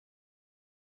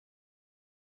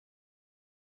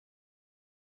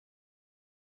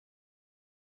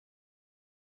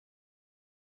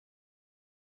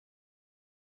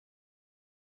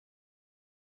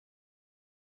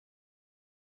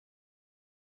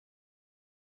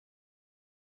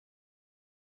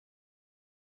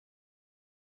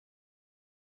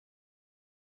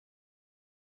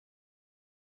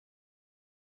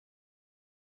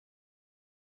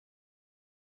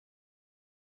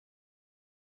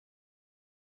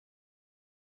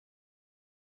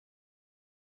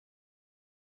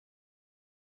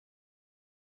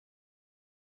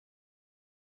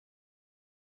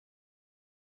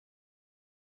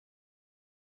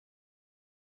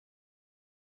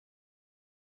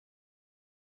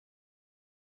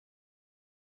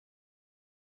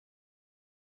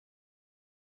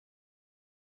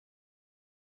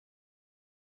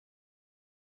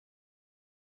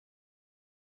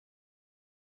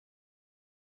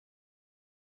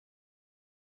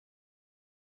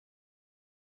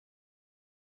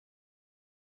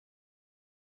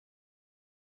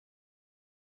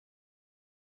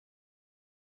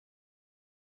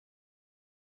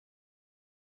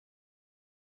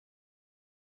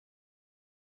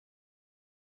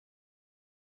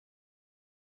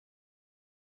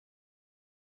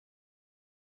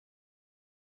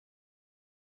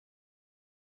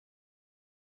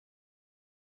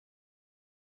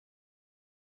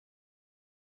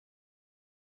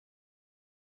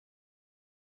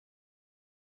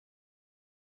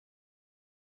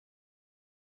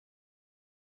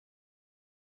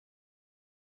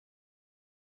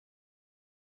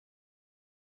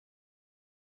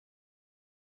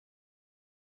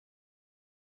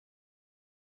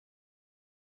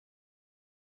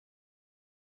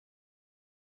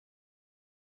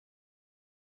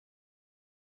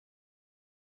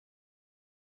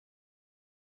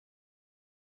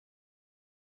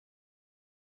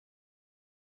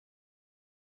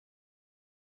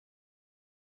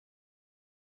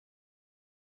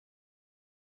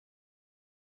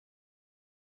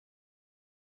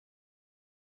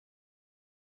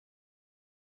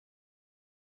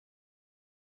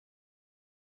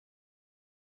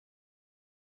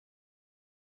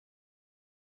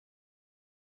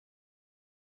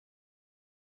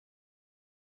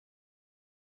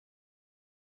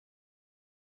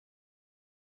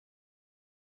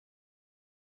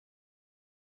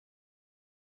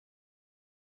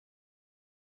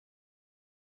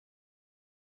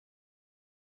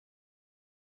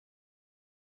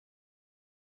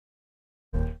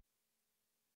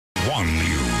1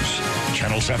 News.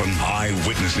 Channel 7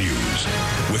 Eyewitness News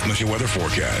with Miss Weather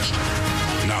Forecast.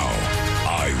 Now,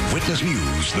 Eyewitness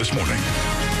News this morning.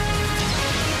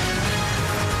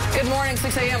 Good morning,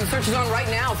 6 a.m. The search is on right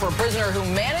now for a prisoner who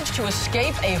managed to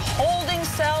escape a holding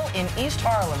cell in East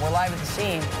Harlem. We're live at the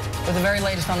scene with the very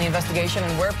latest on the investigation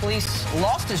and where police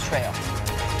lost his trail.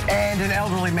 And an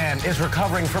elderly man is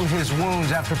recovering from his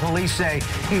wounds after police say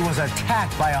he was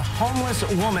attacked by a homeless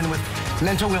woman with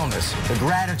mental illness. The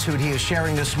gratitude he is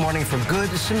sharing this morning for Good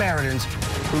Samaritans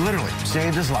who literally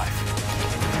saved his life.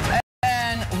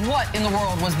 And what in the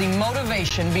world was the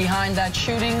motivation behind that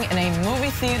shooting in a movie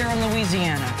theater in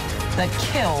Louisiana that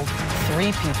killed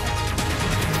 3 people?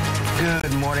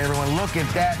 Good morning, everyone. Look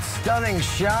at that stunning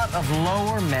shot of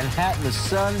lower Manhattan. The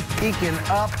sun peeking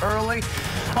up early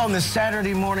on this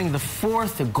Saturday morning, the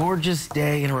 4th, a gorgeous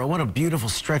day in a row. What a beautiful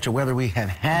stretch of weather we have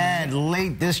had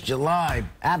late this July.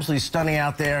 Absolutely stunning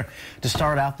out there to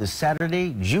start out this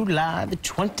Saturday, July the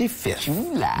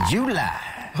 25th.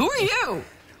 July. Who are you?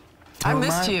 I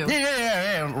missed you.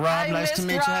 Yeah. Rob, nice to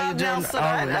meet you. How you doing?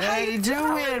 How you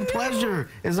doing? Pleasure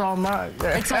is all mine.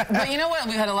 But you know what?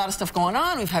 We've had a lot of stuff going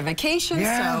on. We've had vacations.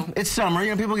 Yeah, so it's summer.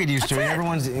 You know, people get used to it.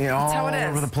 Everyone's all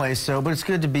over the place. So, but it's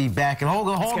good to be back. And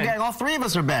the whole gang, all 3 of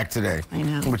us are back today. I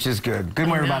know. Which is good. Good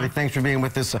morning, everybody. Thanks for being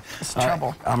with us. It's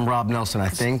trouble. I'm Rob Nelson, I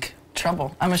think.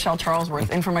 Trouble. I'm Michelle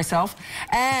Charlesworth, in for myself.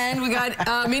 And we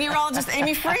got meteorologist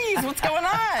Amy Freeze. What's going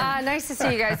on? Nice to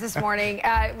see you guys this morning.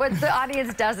 What the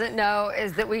audience doesn't know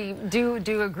is that we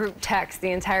do a group text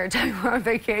the entire time we're on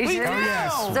vacation. We do. Oh,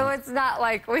 yes. So it's not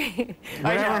like we've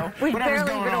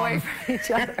barely been away from each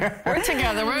other. We're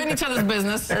together. We're in each other's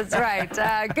business. That's right.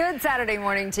 Good Saturday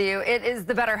morning to you. It is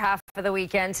the better half of the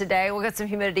weekend today. We'll get some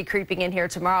humidity creeping in here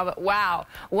tomorrow. But wow,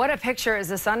 what a picture as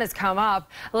the sun has come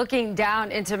up. Looking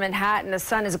down into Manhattan. The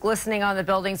sun is glistening on the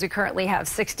buildings. We currently have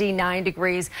 69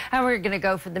 degrees, and we're going to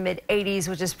go for the mid-80s,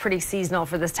 which is pretty seasonal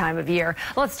for this time of year.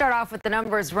 Let's start off with the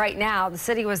numbers right now. The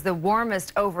city was the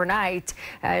warmest overnight.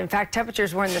 In fact,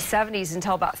 temperatures were in the 70s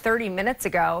until about 30 minutes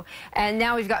ago, and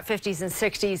now we've got 50s and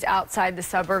 60s outside the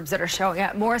suburbs that are showing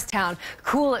up. Morristown,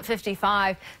 cool at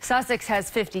 55. Sussex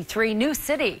has 53. New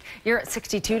City, you're at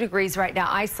 62 degrees right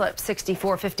now. Islip,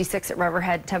 64, 56 at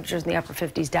Riverhead. Temperatures in the upper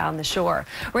 50s down the shore.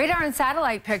 Radar and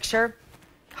satellite picture.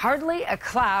 Hardly a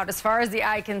cloud as far as the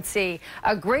eye can see.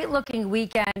 A great looking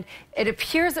weekend. It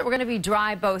appears that we're going to be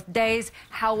dry both days.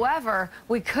 However,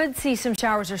 we could see some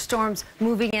showers or storms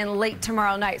moving in late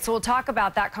tomorrow night. So we'll talk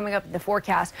about that coming up in the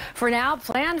forecast. For now,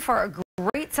 plan for a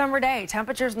great summer day.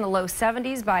 Temperatures in the low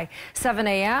 70s by 7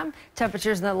 a.m.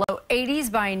 Temperatures in the low 80s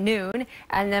by noon.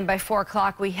 And then by 4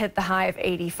 o'clock, we hit the high of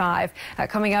 85.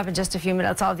 Coming up in just a few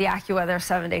minutes, I'll have the AccuWeather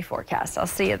 7-day forecast. I'll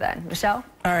see you then. Michelle?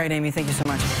 All right, Amy, thank you so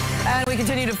much. And we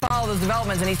continue to follow those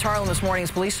developments in East Harlem this morning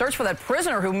as police search for that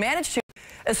prisoner who managed to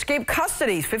escape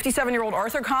custody. 57-year-old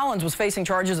Arthur Collins was facing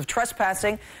charges of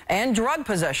trespassing and drug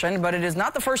possession, but it is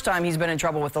not the first time he's been in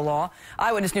trouble with the law.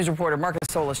 Eyewitness News reporter Marcus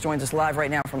Solis joins us live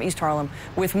right now from East Harlem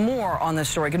with more on this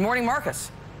story. Good morning,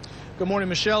 Marcus. Good morning,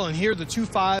 Michelle. And here, the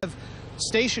 2-5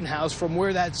 station house from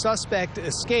where that suspect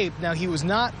escaped. Now, he was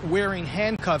not wearing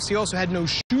handcuffs. He also had no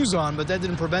shoes on, but that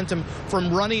didn't prevent him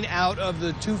from running out of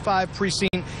the 2-5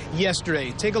 precinct yesterday.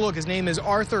 Take a look. His name is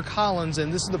Arthur Collins,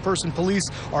 and this is the person police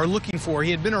are looking for. He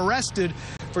had been arrested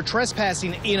for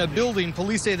trespassing in a building.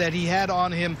 Police say that he had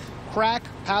on him crack,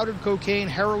 powdered cocaine,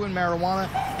 heroin,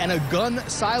 marijuana, and a gun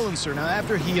silencer. Now,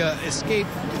 after he escaped,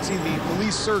 you can see the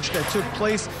police search that took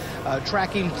place,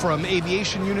 tracking from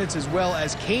aviation units as well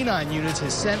as canine units.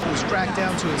 His scent was tracked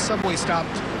down to a subway stop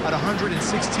at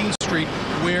 116th Street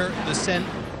where the scent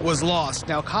was lost.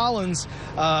 Now, Collins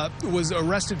was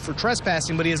arrested for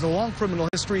trespassing, but he has a long criminal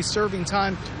history, serving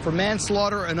time for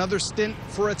manslaughter, another stint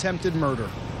for attempted murder.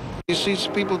 You see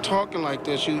people talking like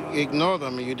this, you ignore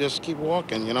them and you just keep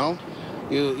walking, you know?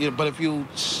 But if you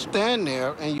stand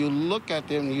there and you look at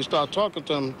them and you start talking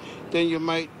to them, then you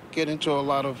might get into a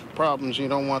lot of problems. You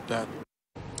don't want that.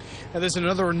 Now, there's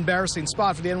another embarrassing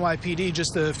spot for the NYPD.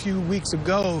 Just a few weeks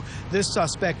ago, this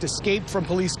suspect escaped from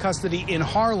police custody in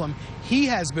Harlem. He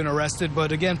has been arrested,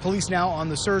 but again, police now on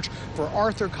the search for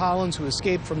Arthur Collins, who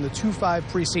escaped from the 2-5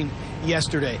 precinct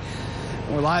yesterday.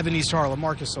 We're live in East Harlem.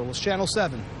 Marcus Solis, Channel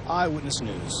 7, Eyewitness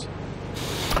News.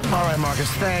 All right, Marcus,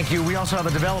 thank you. We also have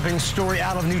a developing story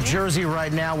out of New Jersey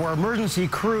right now where emergency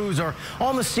crews are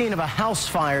on the scene of a house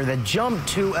fire that jumped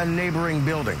to a neighboring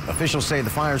building. Officials say the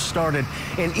fire started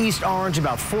in East Orange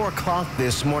about 4 o'clock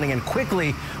this morning and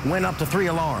quickly went up to 3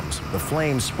 alarms. The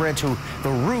flames spread to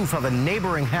the roof of a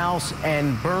neighboring house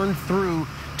and burned through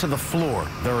to the floor.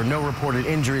 There are no reported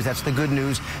injuries. That's the good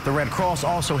news. The Red Cross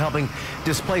also helping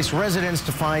displaced residents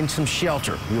to find some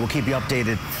shelter. We will keep you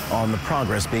updated on the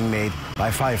progress being made by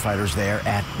firefighters there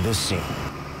at the scene.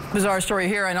 Bizarre story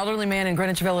here. An elderly man in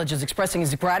Greenwich Village is expressing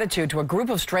his gratitude to a group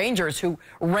of strangers who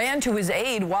ran to his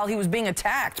aid while he was being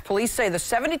attacked. Police say the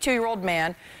 72-year-old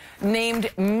man named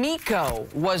Miko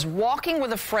was walking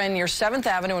with a friend near 7th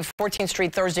Avenue and 14th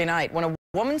Street Thursday night when a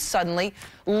woman suddenly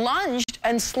lunged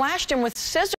and slashed him with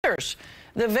scissors.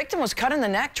 The victim was cut in the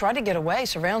neck, tried to get away.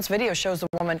 Surveillance video shows the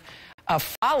woman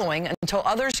following until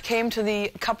others came to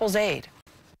the couple's aid.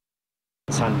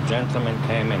 Some gentleman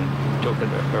came and took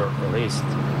her wrist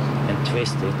and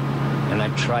twisted, and I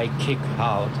tried kick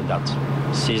out that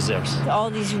scissors. All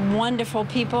these wonderful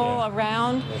people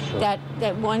around, sure.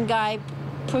 that one guy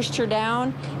pushed her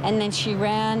down, and then she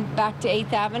ran back to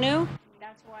 8th Avenue.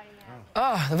 That's why.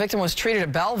 The victim was treated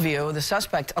at Bellevue. The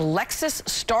suspect, Alexis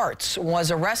Starts, was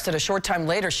arrested a short time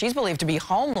later. She's believed to be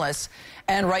homeless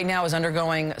and right now is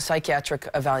undergoing psychiatric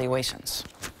evaluations.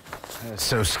 That's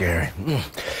so scary.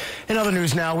 In other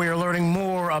news now, we are learning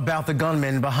more about the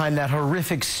gunman behind that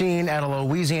horrific scene at a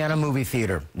Louisiana movie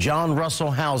theater. John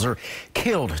Russell Hauser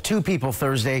killed 2 people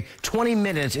Thursday, 20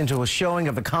 minutes into a showing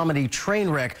of the comedy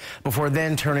Trainwreck, before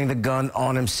then turning the gun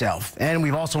on himself. And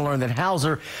we've also learned that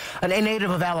Hauser, a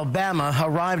native of Alabama,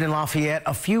 arrived in Lafayette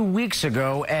a few weeks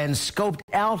ago and scoped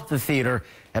out the theater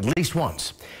at least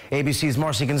once. ABC's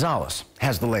Marcy Gonzalez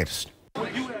has the latest.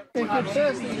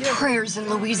 Prayers in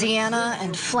Louisiana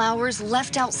and flowers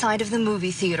left outside of the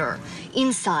movie theater.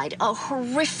 Inside, a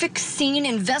horrific scene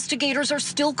investigators are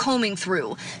still combing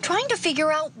through, trying to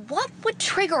figure out what would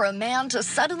trigger a man to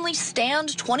suddenly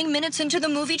stand 20 minutes into the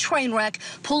movie Trainwreck,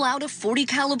 pull out a .40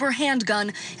 caliber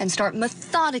handgun, and start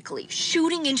methodically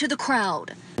shooting into the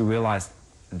crowd. We realized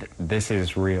this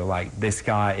is real. Like, this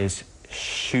guy is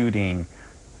shooting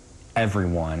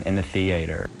everyone in the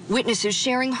theater. Witnesses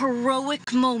sharing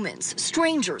heroic moments,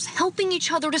 strangers helping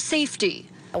each other to safety.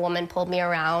 A woman pulled me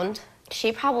around.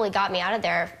 She probably got me out of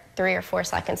there 3 or 4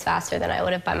 seconds faster than I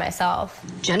would have by myself.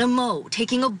 Jenna Moe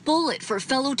taking a bullet for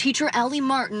fellow teacher Allie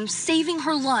Martin, saving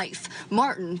her life.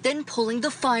 Martin then pulling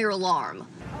the fire alarm.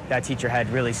 That teacher had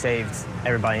really saved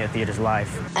everybody in the theater's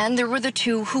life. And there were the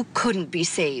 2 who couldn't be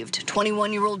saved.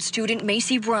 21-year-old student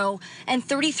Macy Bro and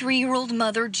 33-year-old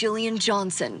mother Jillian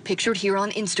Johnson, pictured here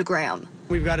on Instagram.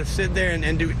 We've got to sit there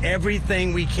and do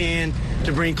everything we can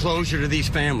to bring closure to these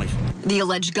families. The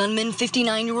alleged gunman,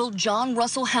 59-year-old John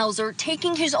Russell Hauser,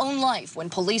 taking his own life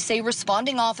when police say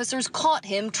responding officers caught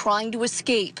him trying to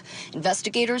escape.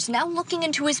 Investigators now looking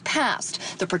into his past,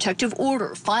 the protective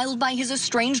order filed by his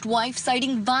estranged wife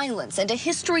citing violence and a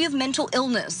history of mental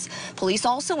illness. Police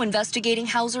also investigating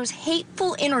Hauser's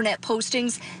hateful internet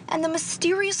postings and the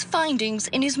mysterious findings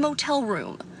in his motel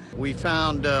room. We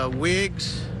found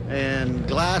wigs and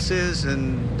glasses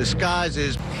and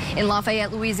disguises. In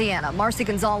Lafayette, Louisiana, Marcy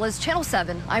Gonzalez, Channel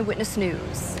 7 Eyewitness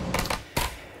News.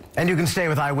 And you can stay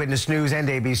with Eyewitness News and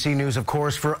ABC News, of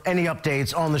course, for any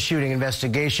updates on the shooting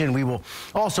investigation. We will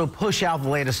also push out the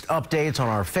latest updates on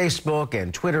our Facebook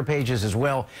and Twitter pages as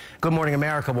well. Good Morning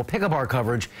America will pick up our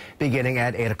coverage beginning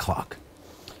at 8 o'clock.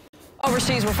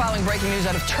 Overseas, we're following breaking news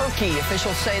out of Turkey.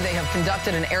 Officials say they have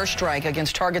conducted an airstrike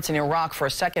against targets in Iraq for a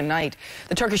second night.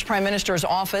 The Turkish Prime Minister's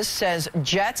office says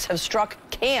jets have struck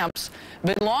camps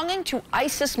belonging to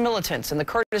ISIS militants in the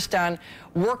Kurdistan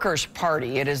Workers'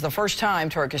 Party. It is the first time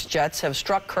Turkish jets have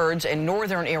struck Kurds in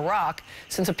northern Iraq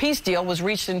since a peace deal was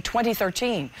reached in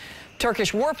 2013.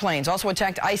 Turkish warplanes also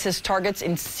attacked ISIS targets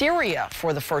in Syria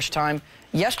for the first time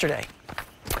yesterday.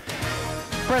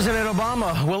 President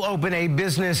Obama will open a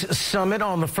business summit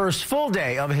on the first full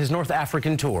day of his North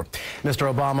African tour.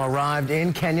 Mr. Obama arrived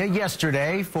in Kenya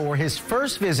yesterday for his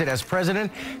first visit as president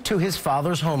to his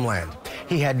father's homeland.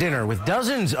 He had dinner with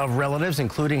dozens of relatives,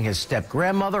 including his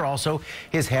step-grandmother, also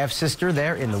his half-sister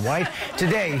there in the white.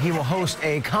 Today, he will host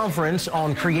a conference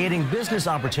on creating business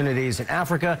opportunities in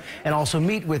Africa and also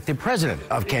meet with the president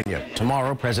of Kenya.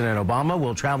 Tomorrow, President Obama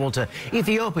will travel to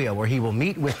Ethiopia, where he will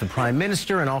meet with the prime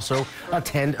minister and also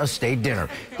attend a state dinner.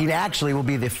 He actually will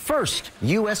be the first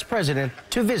U.S. president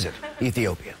to visit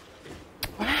Ethiopia.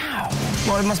 Wow.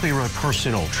 Well, it must be a really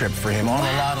personal trip for him on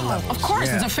a lot of levels. Of course,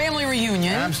 it's a family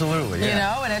reunion. Absolutely, yeah. You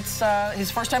know, and it's his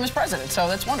first time as president, so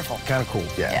that's wonderful. Kind of cool,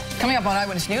 yeah. Coming up on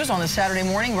Eyewitness News on this Saturday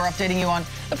morning, we're updating you on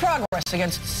the progress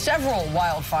against several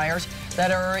wildfires that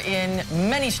are in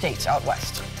many states out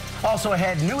west. Also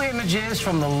ahead, new images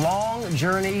from the long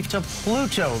journey to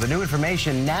Pluto. The new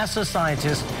information NASA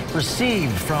scientists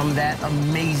received from that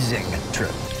amazing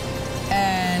trip.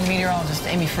 And meteorologist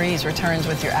Amy Freeze returns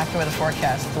with your AccuWeather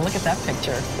forecast. Look at that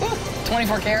picture.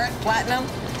 24 karat platinum.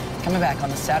 Coming back on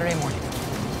the Saturday morning.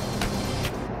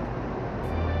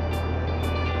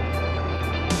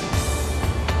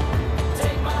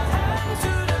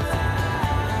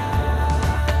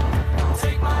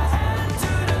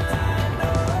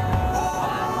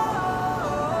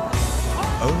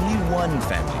 Only one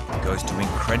family goes to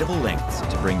incredible lengths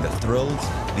to bring the thrills,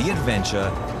 the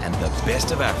adventure, and the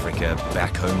best of Africa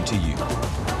back home to you.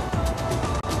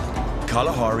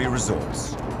 Kalahari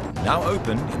Resorts, now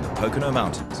open in the Pocono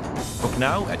Mountains. Book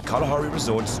now at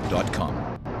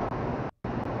kalahariresorts.com.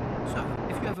 So,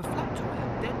 if you have a flat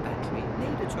tire, dead battery,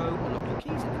 need a tow, or lock your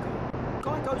keys in the car,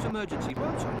 Geico's emergency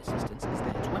roadside assistance is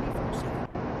there 24/7.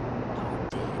 Oh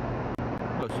dear.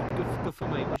 Well, it's good for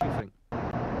me. What do you think?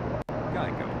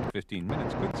 Geico, 15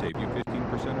 minutes could save you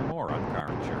 15% or more on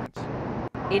car insurance.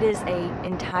 It is an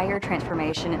entire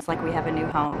transformation. It's like we have a new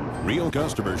home. Real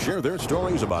customers share their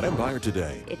stories about Empire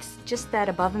today. It's just that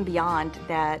above and beyond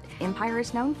that Empire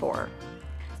is known for.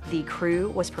 The crew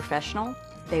was professional,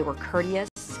 they were courteous,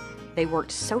 they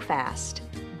worked so fast,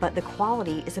 but the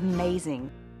quality is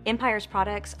amazing. Empire's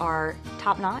products are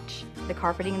top-notch. The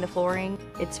carpeting and the flooring,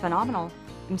 it's phenomenal.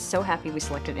 I'm so happy we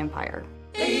selected Empire.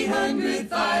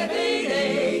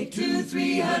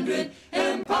 800-588-2300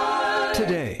 Empire.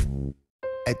 Today.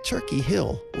 At Turkey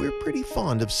Hill, we're pretty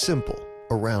fond of simple.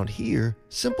 Around here,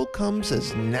 simple comes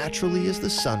as naturally as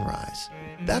the sunrise.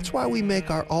 That's why we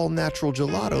make our all-natural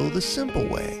gelato the simple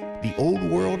way, the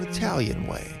old-world Italian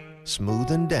way. Smooth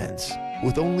and dense,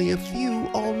 with only a few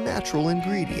all-natural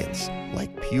ingredients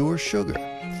like pure sugar,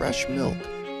 fresh milk,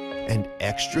 and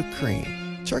extra cream.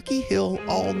 Turkey Hill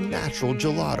all-natural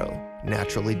gelato.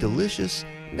 Naturally delicious,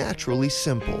 naturally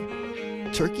simple.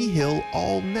 Turkey Hill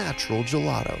all-natural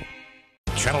gelato.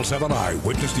 Channel 7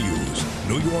 Eyewitness News,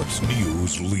 New York's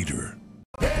news leader.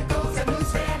 There goes a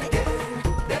news van again.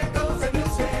 There goes a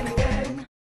news van again.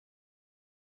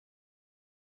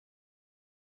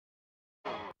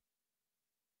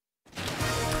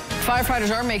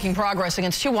 Firefighters are making progress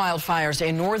against two wildfires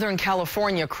in Northern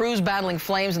California. Crews battling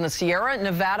flames in the Sierra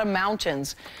Nevada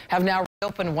mountains have now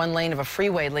reopened one lane of a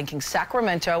freeway linking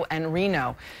Sacramento and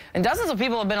Reno. And dozens of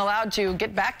people have been allowed to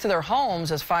get back to their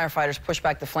homes as firefighters push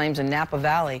back the flames in Napa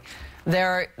Valley.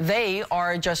 They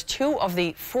are just two of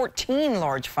the 14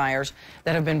 large fires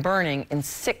that have been burning in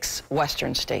 6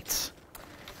 western states.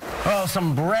 Well,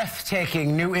 some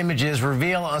breathtaking new images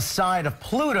reveal a side of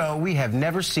Pluto we have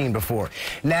never seen before.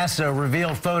 NASA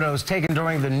revealed photos taken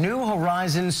during the New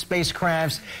Horizons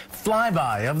spacecraft's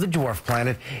flyby of the dwarf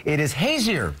planet. It is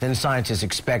hazier than scientists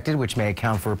expected, which may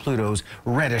account for Pluto's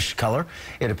reddish color.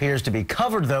 It appears to be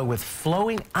covered, though, with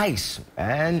flowing ice.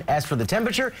 And as for the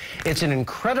temperature, it's an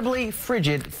incredibly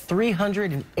frigid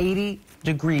 380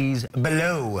 degrees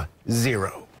below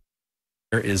zero.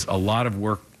 There is a lot of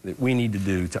work that we need to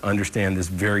do to understand this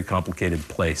very complicated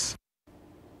place.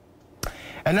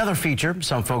 Another feature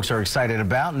some folks are excited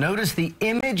about. Notice the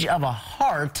image of a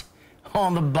heart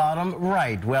on the bottom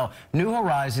right. Well, New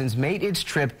Horizons made its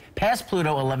trip past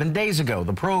Pluto 11 days ago.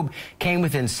 The probe came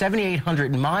within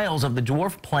 7,800 miles of the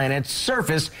dwarf planet's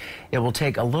surface. It will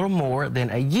take a little more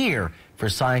than a year for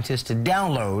scientists to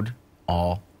download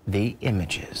all the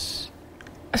images.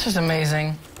 This is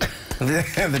amazing. The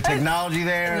technology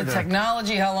there. The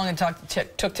technology, how long it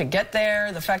took to get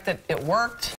there, the fact that it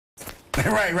worked.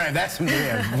 Right. That's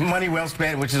money well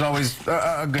spent, which is always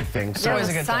a good thing. So always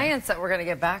a good science that we're going to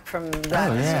get back from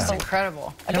that is just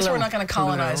incredible. I guess we're not going to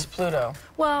colonize Pluto.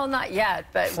 Well, not yet,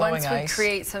 but Flowing once we ice.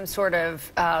 create some sort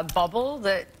of bubble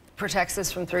that protects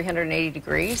us from 380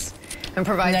 degrees and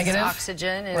provides us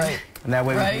oxygen and And that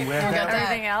way we can wear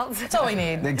everything else. That's all we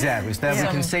need. Exactly. So that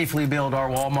we can safely build our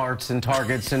Walmarts and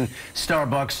Targets and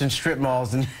Starbucks and strip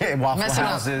malls and Waffle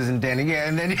Houses and Denny. Yeah,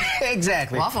 and then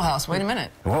exactly. Waffle House. Wait a minute.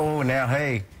 Whoa, now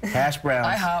hey, hash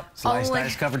browns. IHOP. Sliced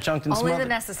ice covered chunked and Only smothered. the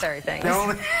necessary things.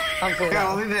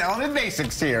 Only the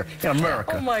basics here in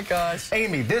America. Oh my gosh.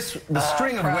 Amy, the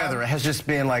string of weather has just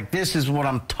been like, this is what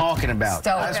I'm talking about.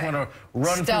 Stellar. I just want to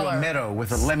run through a meadow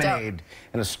with a lemonade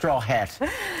and a straw hat.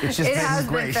 It's just been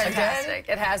great. Fantastic.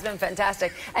 It has been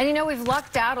fantastic. And you know, we've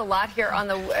lucked out a lot here on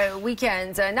the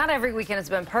weekends. Not every weekend has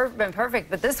been perfect,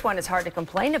 but this one is hard to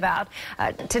complain about.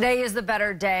 Today is the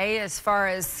better day as far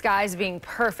as skies being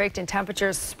perfect and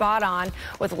temperatures spot on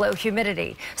with low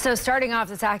humidity. So starting off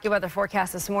this AccuWeather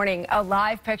forecast this morning, a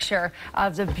live picture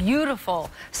of the beautiful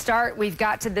start we've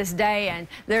got to this day, and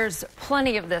there's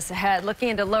plenty of this ahead. Looking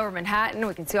into lower Manhattan,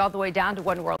 we can see all the way down to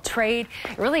One World Trade.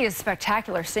 It really is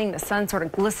spectacular seeing the sun sort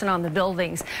of glisten on the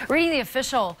buildings. Reading Reading the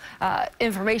official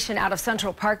information out of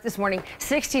Central Park this morning,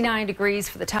 69 degrees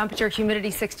for the temperature, humidity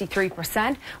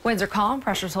 63%. Winds are calm,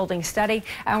 pressure's holding steady,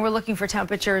 and we're looking for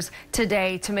temperatures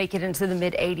today to make it into the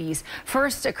mid-80s.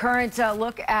 First, a current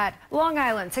look at Long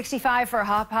Island, 65 for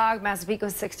Hauppauge, Massapequa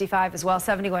 65 as well,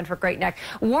 71 for Great Neck.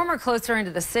 Warmer closer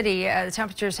into the city. The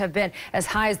temperatures have been as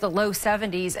high as the low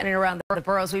 70s in and around the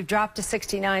boroughs. We've dropped to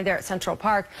 69 there at Central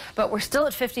Park, but we're still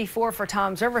at 54 for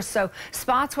Toms River. So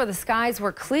spots where the skies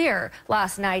were clear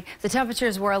last night, the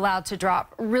temperatures were allowed to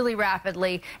drop really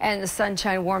rapidly, and the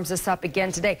sunshine warms us up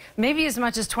again today. Maybe as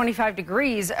much as 25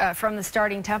 degrees from the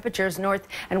starting temperatures north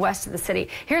and west of the city.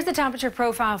 Here's the temperature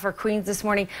profile for Queens this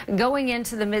morning, going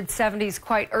into the mid-70s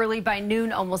quite early. By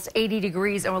noon, almost 80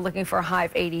 degrees, and we're looking for a high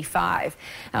of 85.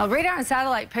 Now, radar and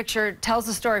satellite picture tells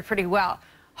the story pretty well.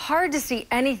 Hard to see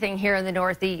anything here in the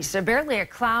Northeast. Barely a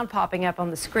cloud popping up on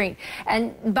the screen.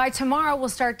 And by tomorrow, we'll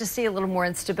start to see a little more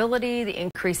instability, the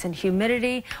increase in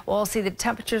humidity. We'll see the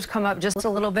temperatures come up just a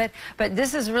little bit. But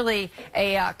this is really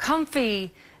a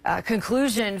comfy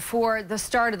conclusion for the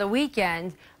start of the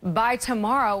weekend. By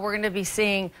tomorrow, we're going to be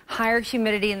seeing higher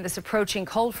humidity in this approaching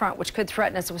cold front, which could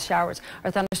threaten us with showers or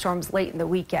thunderstorms late in the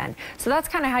weekend. So that's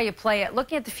kind of how you play it.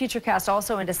 Looking at the futurecast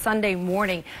also into Sunday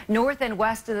morning, north and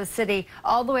west of the city,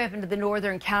 all the way up into the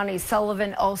northern counties,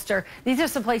 Sullivan, Ulster. These are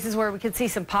some places where we could see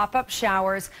some pop-up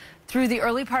showers through the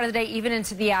early part of the day, even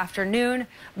into the afternoon.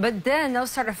 But then those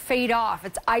sort of fade off.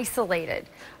 It's isolated.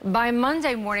 By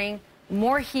Monday morning,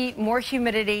 more heat, more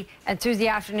humidity, and through the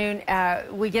afternoon,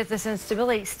 we get this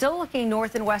instability. Still looking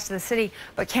north and west of the city,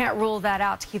 but can't rule that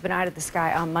out to keep an eye to the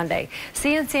sky on Monday.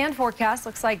 Sea and sand forecast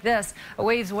looks like this.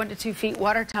 Waves 1 to 2 feet,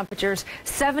 water temperatures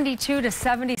 72 to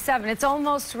 77. It's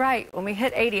almost right. When we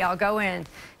hit 80, I'll go in.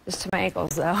 Just to my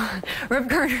ankles, though. Rip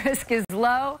current risk is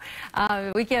low.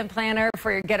 Weekend planner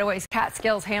for your getaways,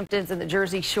 Catskills, Hamptons, and the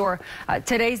Jersey Shore.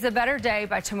 Today's the better day.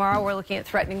 By tomorrow, we're looking at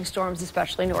threatening storms,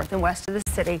 especially north and west of the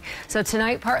city. So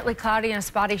tonight, partly cloudy and a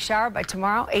spotty shower. By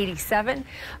tomorrow, 87.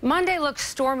 Monday looks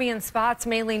stormy in spots,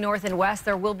 mainly north and west.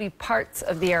 There will be parts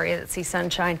of the area that see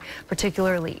sunshine,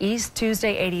 particularly east.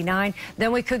 Tuesday, 89.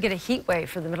 Then we could get a heat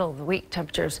wave for the middle of the week.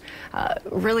 Temperatures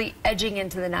really edging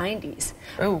into the 90s.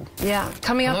 Oh, yeah.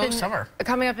 Coming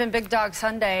up in Big Dog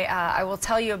Sunday, I will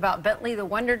tell you about Bentley the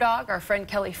Wonder Dog. Our friend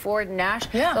Kelly Ford and Nash.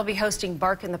 Yeah. They'll be hosting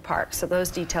Bark in the Park. So those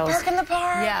details. Bark in the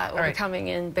Park. Yeah, will be coming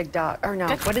in Big Dog. Or no,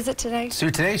 what is it today? So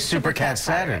today's Super Cat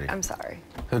Saturday. I'm sorry.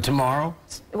 So tomorrow?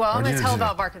 Well, I'm going to tell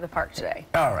about Bark in the Park today.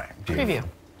 All right. Preview.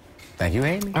 Thank you,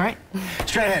 Amy. All right.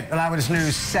 Straight ahead, on Eyewitness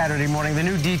News Saturday morning, the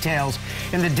new details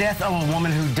in the death of a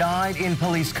woman who died in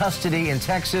police custody in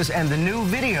Texas, and the new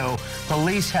video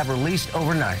police have released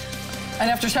overnight. And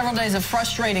after several days of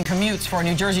frustrating commutes for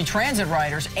New Jersey transit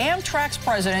riders, Amtrak's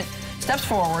president steps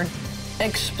forward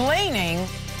explaining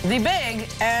the big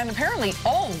and apparently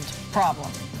old problem.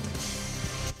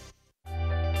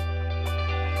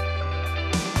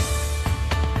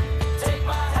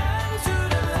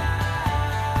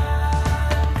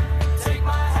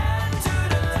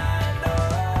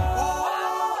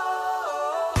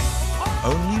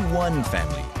 Only one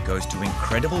family goes to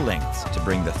incredible lengths to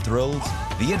bring the thrills,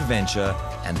 the adventure,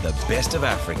 and the best of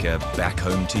Africa back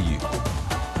home to you.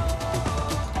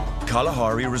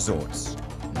 Kalahari Resorts,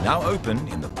 now open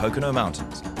in the Pocono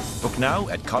Mountains. Book now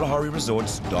at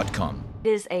kalahariresorts.com. It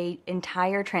is an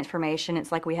entire transformation.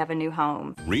 It's like we have a new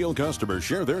home. Real customers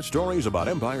share their stories about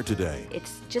Empire today.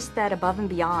 It's just that above and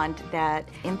beyond that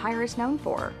Empire is known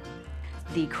for.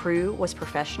 The crew was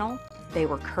professional. They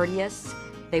were courteous.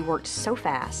 They worked so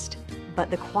fast, but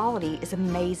the quality is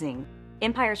amazing.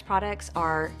 Empire's products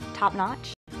are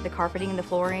top-notch. The carpeting and the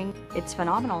flooring, it's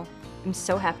phenomenal. I'm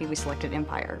so happy we selected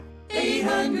Empire.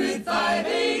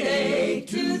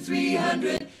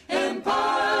 800-588-2300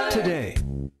 Empire. Today.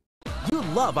 You'll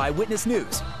love Eyewitness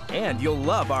News, and you'll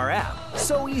love our app.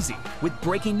 So easy, with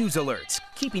breaking news alerts,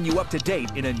 keeping you up to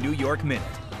date in a New York minute.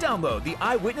 Download the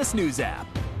Eyewitness News app.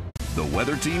 The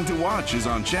weather team to watch is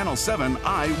on Channel 7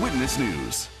 Eyewitness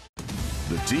News.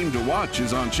 The team to watch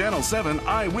is on Channel 7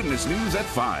 Eyewitness News at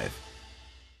 5.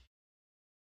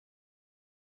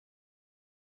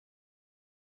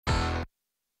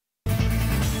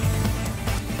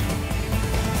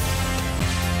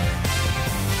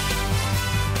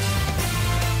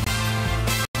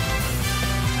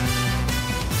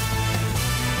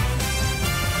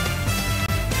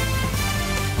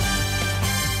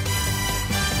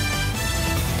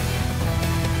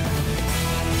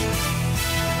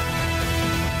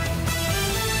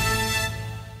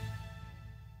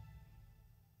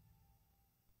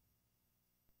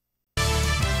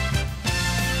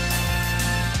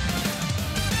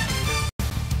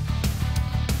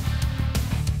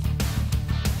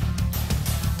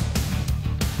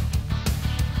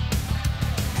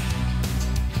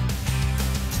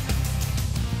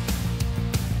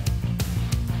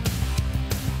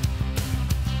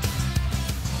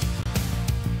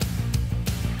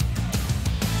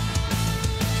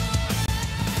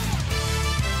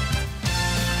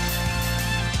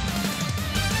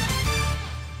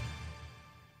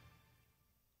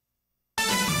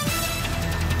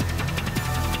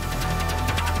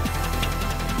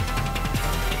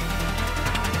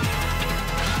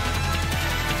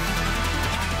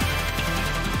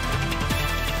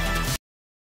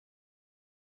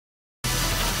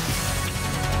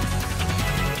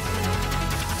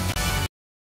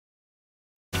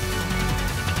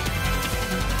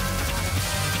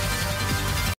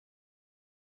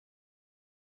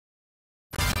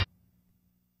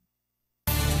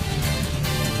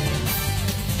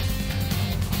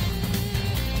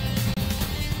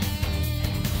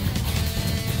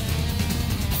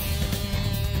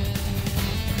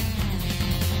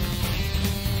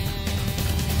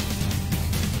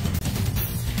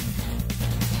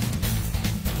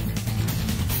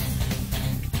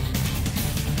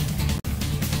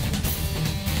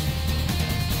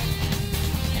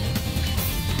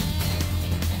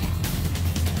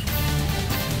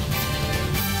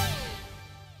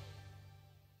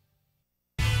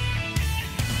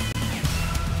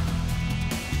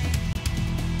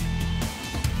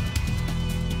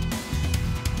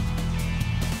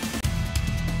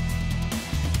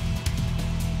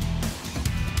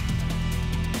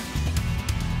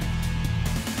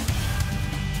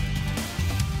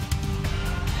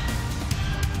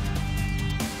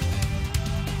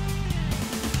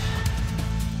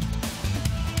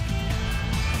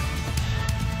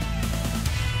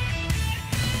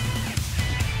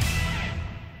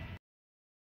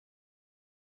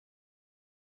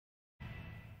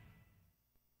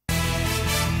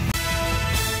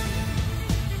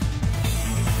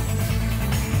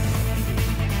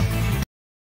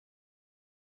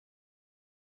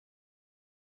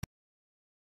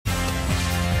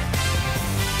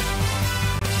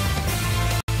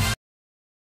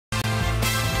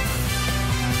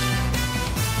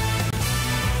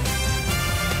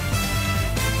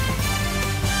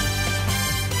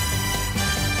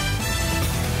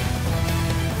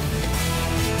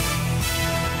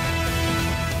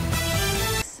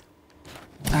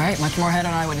 Much more ahead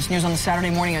on Eyewitness News on the Saturday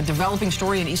morning. A developing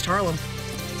story in East Harlem.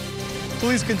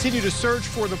 Police continue to search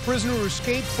for the prisoner who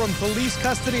escaped from police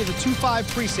custody at the 2-5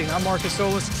 precinct. I'm Marcus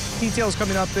Solis. Details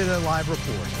coming up in a live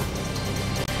report.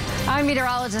 I'm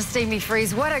meteorologist Amy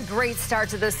Freeze. What a great start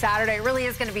to this Saturday. It really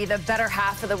is going to be the better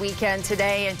half of the weekend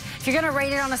today. And if you're going to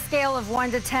rate it on a scale of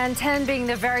 1 to 10, 10 being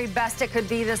the very best it could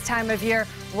be this time of year,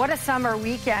 what a summer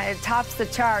weekend. It tops the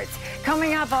charts.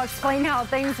 Coming up, I'll explain how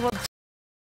things will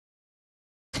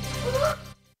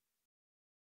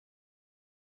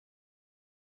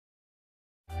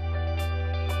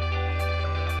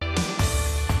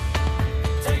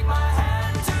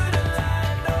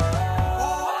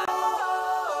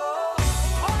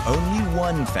Only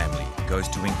one family goes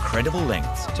to incredible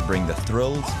lengths to bring the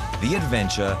thrills, the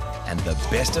adventure, and the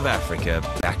best of Africa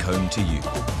back home to you.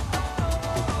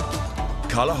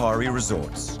 Kalahari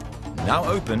Resorts, now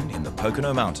open in the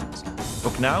Pocono Mountains.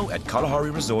 Book now at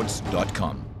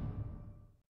kalahariresorts.com.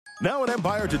 Now at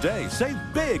Empire Today, save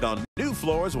big on new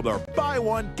floors with our buy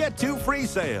one, get two free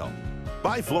sale.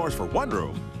 Buy floors for one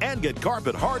room and get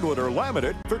carpet, hardwood, or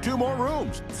laminate for 2 more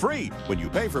rooms. Free when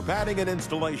you pay for padding and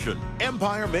installation.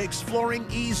 Empire makes flooring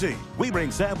easy. We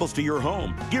bring samples to your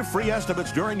home, give free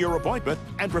estimates during your appointment,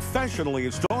 and professionally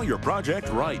install your project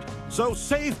right. So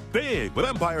save big with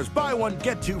Empire's buy one,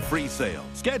 get two free sale.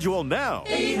 Schedule now.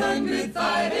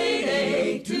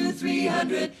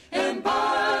 800-588-2300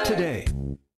 Empire. Today.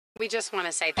 We just want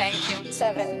to say thank you.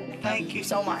 7. Thank you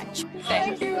so much.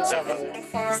 Thank you. 7.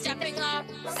 Stepping up.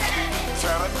 7.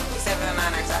 7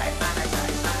 on our side. On our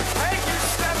side. Thank you.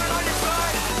 7 on your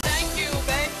side. Thank you.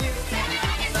 Thank you. 7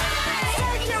 on your side.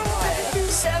 Thank you. Thank you.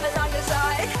 7 on your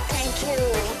side. Thank you.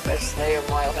 Best day of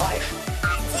my life.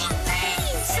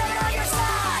 7 on your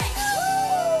side.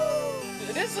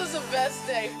 This was the best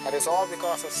day. But it's all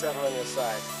because of 7 on your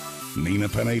side. Nina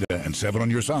Pineda and 7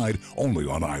 on your side, only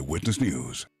on Eyewitness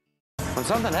News. When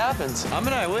something happens, I'm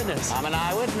an eyewitness. I'm an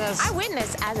eyewitness.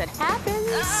 Eyewitness as it happens.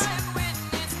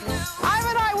 I'm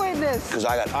an eyewitness. Because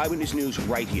I got Eyewitness News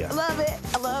right here. I love it.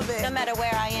 I love it. No matter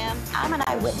where I am, I'm an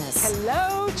eyewitness.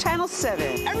 Hello, Channel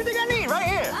 7. Everything I need right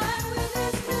here.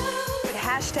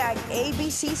 Hashtag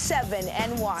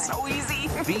ABC7NY. So easy.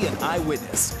 Be an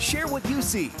eyewitness. Share what you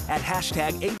see at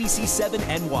hashtag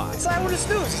ABC7NY. It's Eyewitness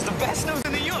News. It's the best news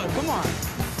in New York. Come on.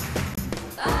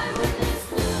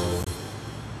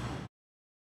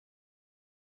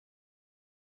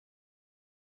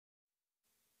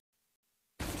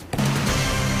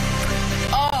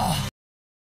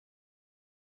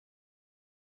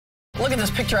 Look at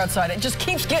this picture outside. It just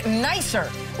keeps getting nicer.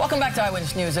 Welcome back to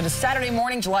Eyewitness News. It is Saturday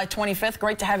morning, July 25th.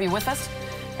 Great to have you with us.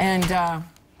 And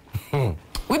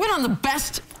we've been on the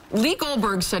best. Lee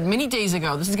Goldberg said many days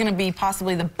ago, this is going to be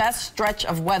possibly the best stretch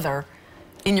of weather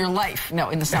in your life. No,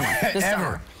 in the summer. This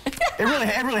summer. It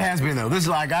really has been, though. This is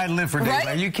like, I live for days. Right?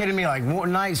 Are you kidding me? Like,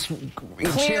 nice,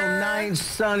 chill, nice,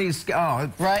 sunny sky.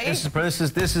 Oh, right?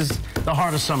 This is the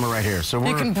heart of summer right here. So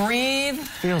you can breathe.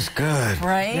 Feels good.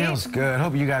 Right? Feels good.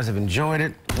 Hope you guys have enjoyed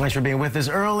it. Thanks for being with us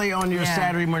early on your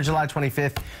Saturday morning, July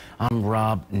 25th. I'm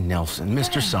Rob Nelson,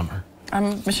 Mr. Summer.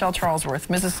 I'm Michelle Charlesworth,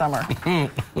 Mrs. Summer.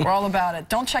 We're all about it.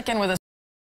 Don't check in with us.